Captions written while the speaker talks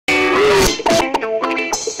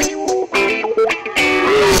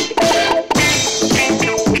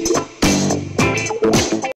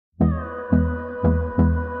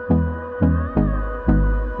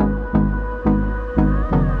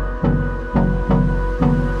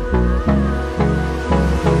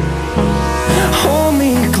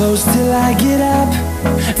close till I get up.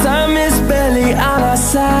 Time is barely on our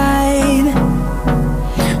side.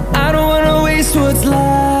 I don't wanna waste what's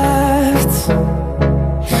left.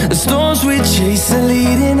 The storms we chase are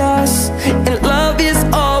leading us, and love is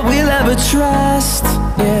all we'll ever trust.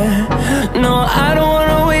 Yeah, no, I don't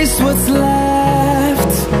wanna waste what's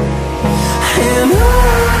left. And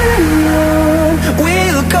on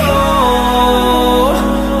we'll go,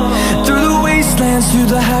 through the wastelands, through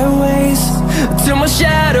the highways, till my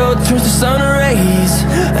shadow turns to sun rays.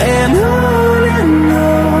 And on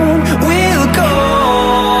we'll go,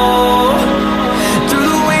 through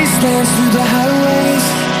the wastelands, through the highways,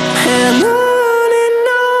 and on.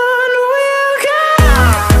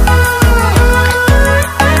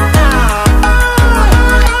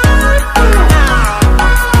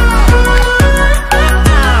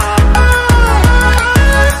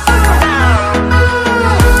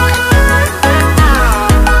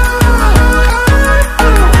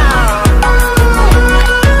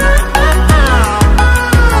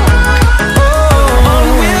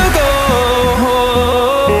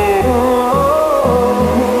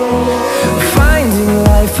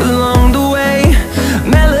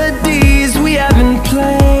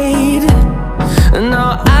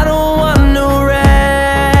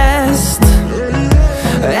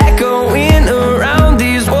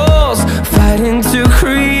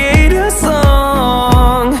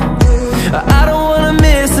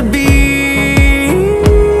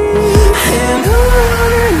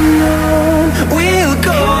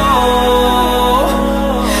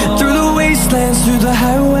 Through the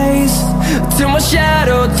highways, till my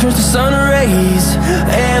shadow turns to sun rays.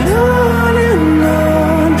 And on